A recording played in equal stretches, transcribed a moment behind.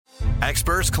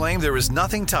Experts claim there is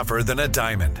nothing tougher than a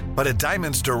diamond. But at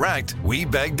Diamonds Direct, we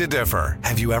beg to differ.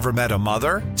 Have you ever met a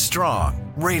mother?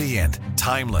 Strong, radiant,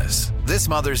 timeless. This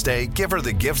Mother's Day, give her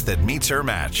the gift that meets her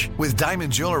match. With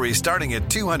diamond jewelry starting at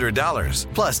 $200.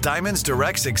 Plus, Diamonds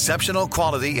Direct's exceptional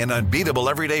quality and unbeatable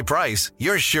everyday price,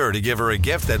 you're sure to give her a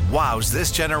gift that wows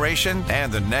this generation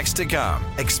and the next to come.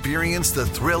 Experience the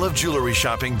thrill of jewelry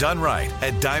shopping done right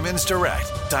at Diamonds Direct.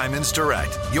 Diamonds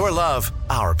Direct. Your love,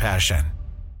 our passion.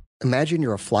 Imagine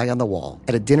you're a fly on the wall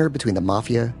at a dinner between the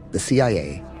Mafia, the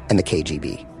CIA, and the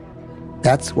KGB.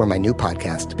 That's where my new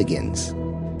podcast begins.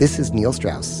 This is Neil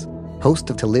Strauss,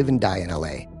 host of To Live and Die in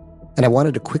LA, and I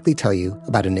wanted to quickly tell you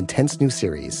about an intense new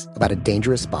series about a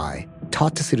dangerous spy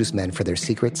taught to seduce men for their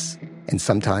secrets and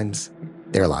sometimes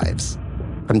their lives.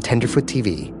 From Tenderfoot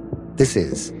TV, this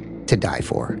is To Die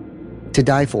For. To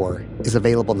Die For is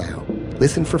available now.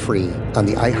 Listen for free on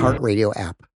the iHeartRadio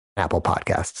app, Apple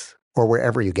Podcasts, or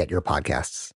wherever you get your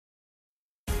podcasts.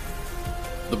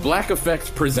 The Black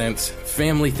Effect presents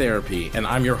Family Therapy, and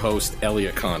I'm your host,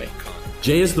 Elliot Connie.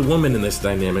 Jay is the woman in this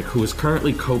dynamic who is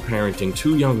currently co-parenting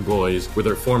 2 young boys with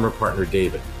her former partner,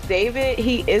 David. David,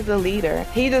 he is a leader.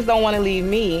 He just don't want to leave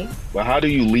me. But how do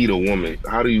you lead a woman?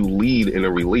 How do you lead in a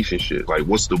relationship? Like,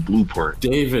 what's the blueprint?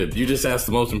 David, you just asked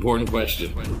the most important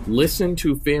question. Listen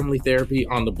to Family Therapy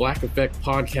on the Black Effect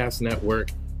Podcast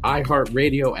Network,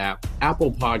 iHeartRadio app,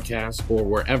 Apple Podcasts, or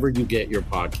wherever you get your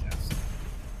podcasts.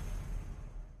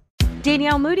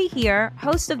 Danielle Moody here,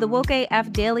 host of the Woke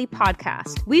AF Daily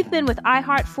podcast. We've been with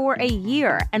iHeart for a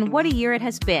year, and what a year it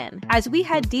has been. As we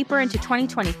head deeper into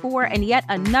 2024 and yet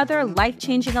another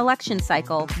life-changing election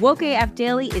cycle, Woke AF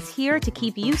Daily is here to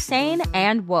keep you sane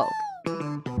and woke.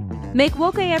 Make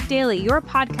Woke AF Daily your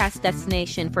podcast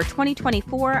destination for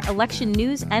 2024 election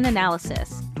news and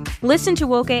analysis. Listen to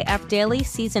Woke AF Daily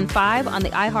Season 5 on the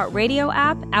iHeartRadio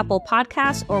app, Apple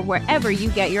Podcasts, or wherever you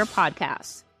get your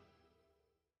podcasts.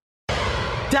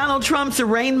 Donald Trump's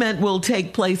arraignment will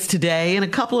take place today in a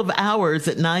couple of hours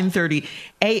at 9:30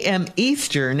 a.m.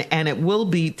 Eastern, and it will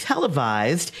be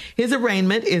televised. His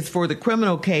arraignment is for the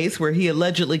criminal case where he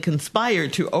allegedly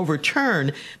conspired to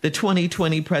overturn the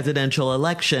 2020 presidential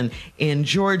election in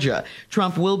Georgia.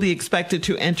 Trump will be expected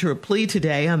to enter a plea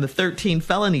today on the 13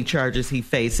 felony charges he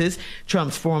faces.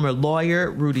 Trump's former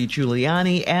lawyer, Rudy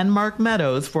Giuliani, and Mark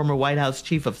Meadows, former White House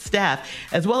chief of staff,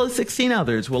 as well as 16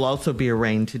 others, will also be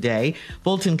arraigned today.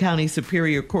 Fulton County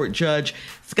Superior Court Judge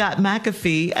Scott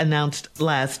McAfee announced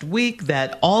last week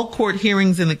that all court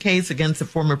hearings in the case against the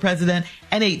former president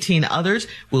and 18 others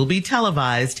will be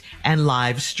televised and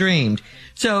live streamed.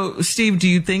 So, Steve, do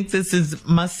you think this is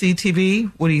must-see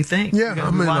TV? What do you think? Yeah,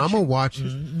 I'm gonna watch it.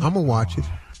 Mm-hmm. I'm gonna watch it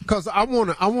because I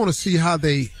wanna see how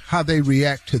they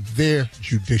react to their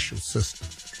judicial system.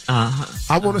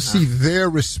 I want to see their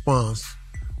response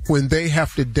when they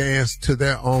have to dance to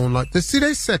their own. Like, they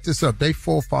set this up. Their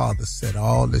forefathers set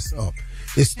all this up.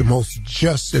 It's the most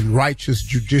just and righteous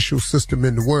judicial system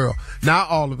in the world. Now,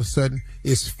 all of a sudden,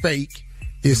 it's fake.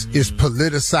 It's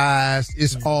politicized.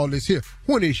 It's all this here.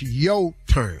 When it's your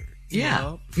turn.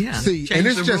 Yeah. See, and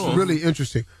it's just really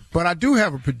interesting. But I do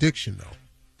have a prediction, though.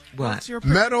 What?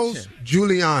 Meadows,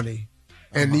 Giuliani,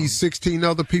 and these 16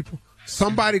 other people,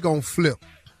 somebody gonna flip.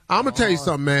 I'm going to tell you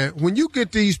something, man. When you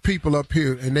get these people up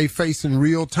here and they facing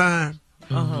real time,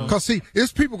 because, see,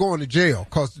 it's people going to jail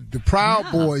because the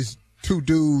Proud Boys, 2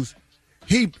 dudes,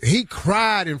 he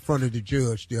cried in front of the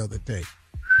judge the other day.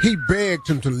 He begged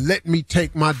him to let me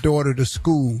take my daughter to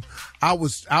school. I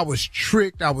was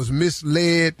tricked. I was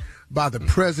misled by the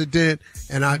president,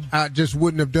 and I just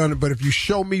wouldn't have done it. But if you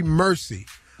show me mercy,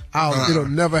 it'll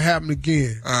never happen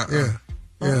again. Yeah.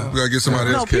 Yeah. We gotta get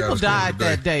somebody else. People died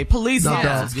that day. Police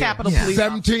officers, Capitol Police.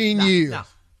 17 years. No.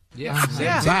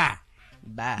 Yeah.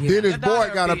 Bye. Then his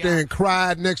boy got up there and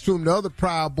cried next to him. The other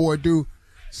Proud Boy dude,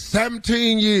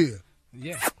 17 years.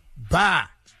 Yeah. Bye.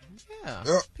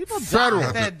 Yeah. People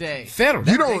died that day. Federal.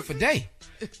 You don't, day for day.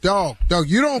 Dog,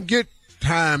 you don't get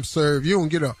time served. You don't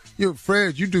get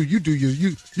Fred, you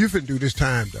finna do this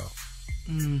time, dog.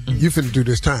 Mm-hmm. You finna do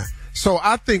this time. So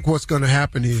I think what's gonna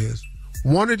happen is,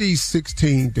 one of these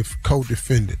 16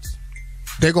 co-defendants,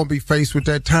 they're going to be faced with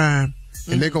that time,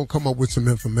 and they're going to come up with some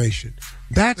information.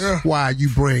 That's why you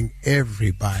bring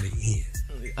everybody in.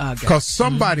 Because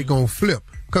somebody going to flip.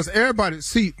 Because everybody,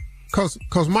 see,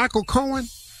 because Michael Cohen,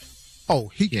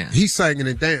 he's singing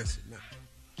and dancing now.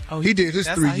 He did his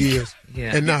 3 years.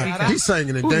 Yeah. And now he's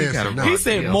singing and dancing now. He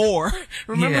said more.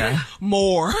 Remember that?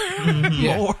 More.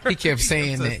 More. He kept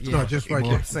saying that. No, just right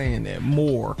there. Saying that.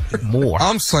 More.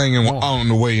 I'm singing on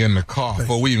the way in the car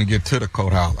before we even get to the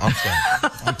courthouse. I'm singing.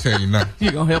 I'm telling you now.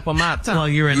 You gonna help him out, Tom? Well,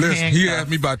 you're in Listen, he handcuffs. asked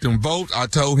me about them votes. I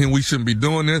told him we shouldn't be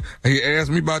doing this. He asked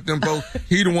me about them votes.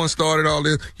 He the one started all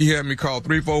this. He had me call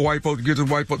 3-4 white folks to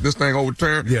get this thing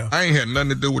overturned. Yeah. I ain't had nothing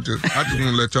to do with this. I just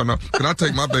want to let y'all know. Can I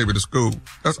take my baby to school?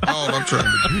 That's all I'm trying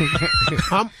to do.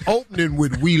 I'm opening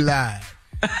with We Live.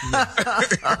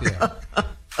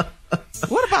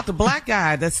 What about the black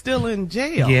guy that's still in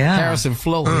jail? Yeah. Harrison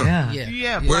Flo.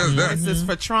 Yeah. Where's that? Racist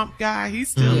for Trump guy. He's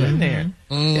still in there.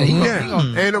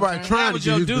 Ain't nobody trying to was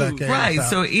get your his dude. black ass Right, out.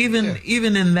 so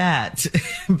even in that,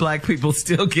 black people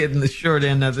still getting the short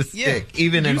end of the stick.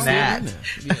 Even in that.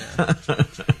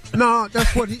 No,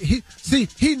 that's what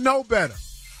he know better.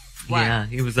 Yeah,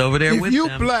 he was over there If with you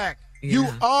them. black, you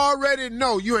already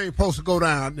know you ain't supposed to go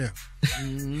down there.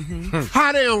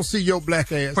 How they don't see your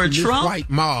black ass For in Trump? this white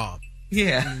mob?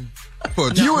 Yeah.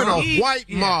 For You in Trump. a white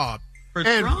mob. For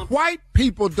And Trump? white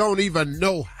people don't even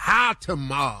know how to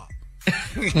mob.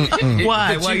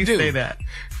 Why? But Why you you do. say that?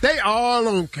 They all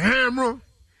on camera,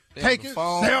 taking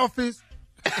selfies.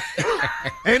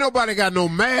 Ain't nobody got no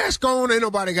mask on. Ain't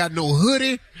nobody got no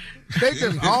hoodie. They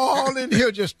just all in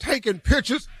here just taking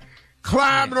pictures,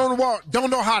 climbing on the wall. Don't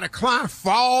know how to climb,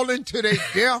 fall into their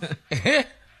death.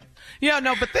 Yeah,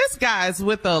 no, but this guy's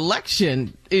with the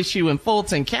election issue in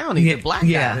Fulton County. The black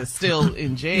guy is still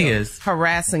in jail. He is.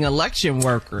 Harassing election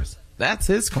workers. That's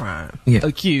his crime. Yeah.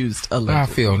 Accused, I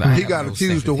allegedly. feel that. He got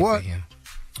accused of what?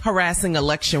 Harassing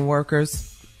election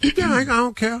workers. Yeah, I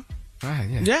don't care. Right,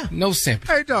 Yeah. No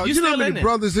sympathy. Hey, dog, You you know how still in many it.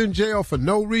 brothers in jail for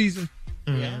no reason?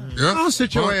 Yeah. Don't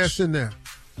sit your Bunch. ass in there.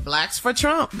 Blacks for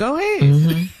Trump. Go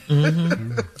ahead.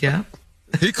 Yeah.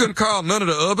 He couldn't call none of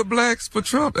the other blacks for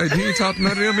Trump. Hey, he ain't talk to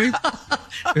none of them either.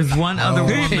 There's one other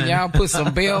Can woman. y'all put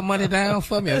some bail money down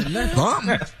for me?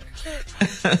 Something.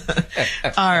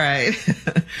 All right.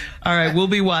 All right. We'll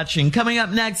be watching. Coming up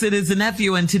next, it is the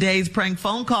nephew and today's prank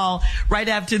phone call right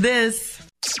after this.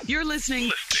 You're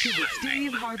listening to the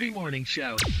Steve Harvey Morning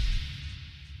Show.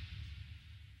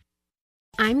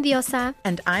 I'm Diosa.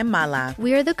 And I'm Mala.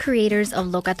 We are the creators of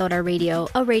Locatora Radio,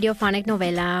 a radiophonic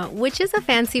novela, which is a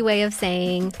fancy way of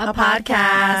saying a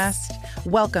podcast.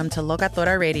 Welcome to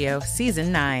Locatora Radio,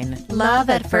 Season 9.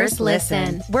 Love at first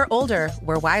listen. We're older,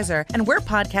 we're wiser, and we're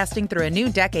podcasting through a new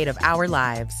decade of our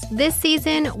lives. This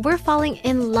season, we're falling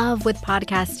in love with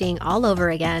podcasting all over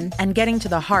again. And getting to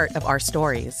the heart of our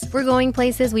stories. We're going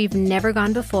places we've never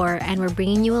gone before, and we're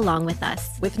bringing you along with us.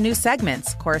 With new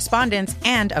segments, correspondence,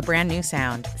 and a brand new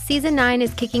sound. Season 9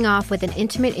 is kicking off with an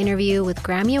intimate interview with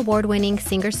Grammy Award-winning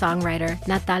singer-songwriter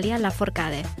Natalia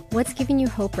Lafourcade. What's giving you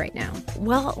hope right now?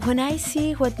 Well, when I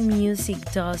see what music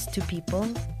does to people,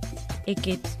 it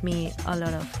gives me a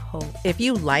lot of hope. If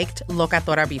you liked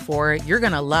Locatora before, you're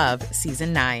going to love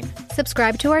Season 9.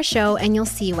 Subscribe to our show and you'll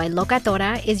see why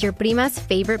Locatora is your prima's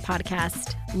favorite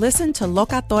podcast. Listen to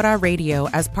Locatora Radio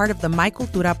as part of the My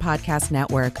Cultura Podcast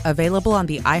Network, available on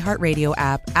the iHeartRadio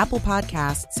app, Apple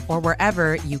Podcasts, or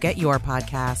wherever you get your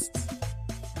podcasts.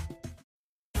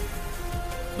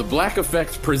 The Black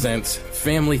Effect presents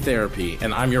Family Therapy,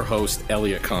 and I'm your host,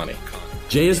 Elliot Connie.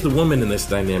 Jay is the woman in this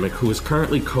dynamic who is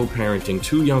currently co-parenting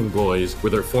two young boys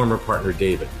with her former partner,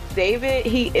 David. David,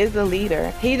 he is a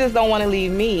leader. He just don't want to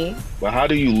leave me. But how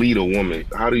do you lead a woman?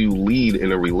 How do you lead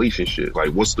in a relationship? Like,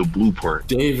 what's the blueprint?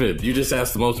 David, you just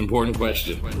asked the most important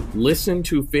question. Listen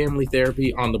to Family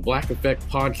Therapy on the Black Effect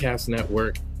Podcast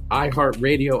Network,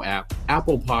 iHeartRadio app,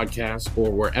 Apple Podcasts, or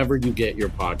wherever you get your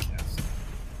podcasts.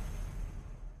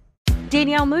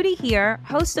 Danielle Moody here,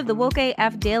 host of the Woke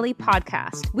AF Daily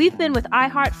podcast. We've been with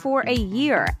iHeart for a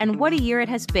year, and what a year it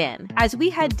has been. As we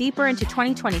head deeper into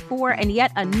 2024 and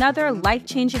yet another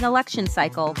life-changing election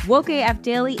cycle, Woke AF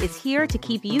Daily is here to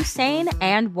keep you sane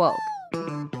and woke.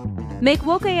 Make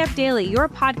Woke AF Daily your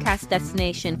podcast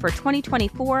destination for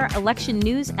 2024 election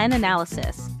news and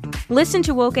analysis. Listen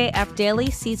to Woke AF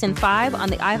Daily Season 5 on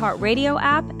the iHeartRadio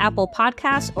app, Apple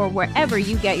Podcasts, or wherever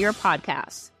you get your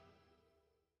podcasts.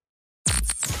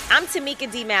 I'm Tamika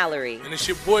D. Mallory. And it's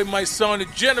your boy, my son, the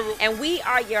General. And we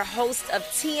are your hosts of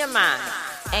TMI.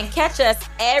 And catch us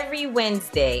every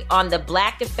Wednesday on the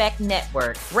Black Effect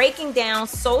Network, breaking down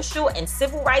social and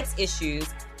civil rights issues,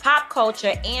 pop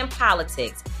culture, and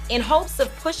politics in hopes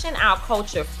of pushing our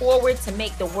culture forward to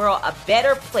make the world a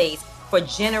better place for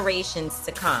generations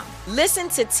to come. Listen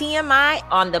to TMI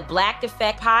on the Black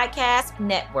Effect Podcast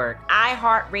Network,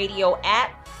 iHeartRadio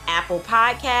app, Apple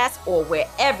Podcasts, or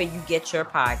wherever you get your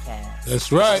podcasts.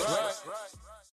 That's right.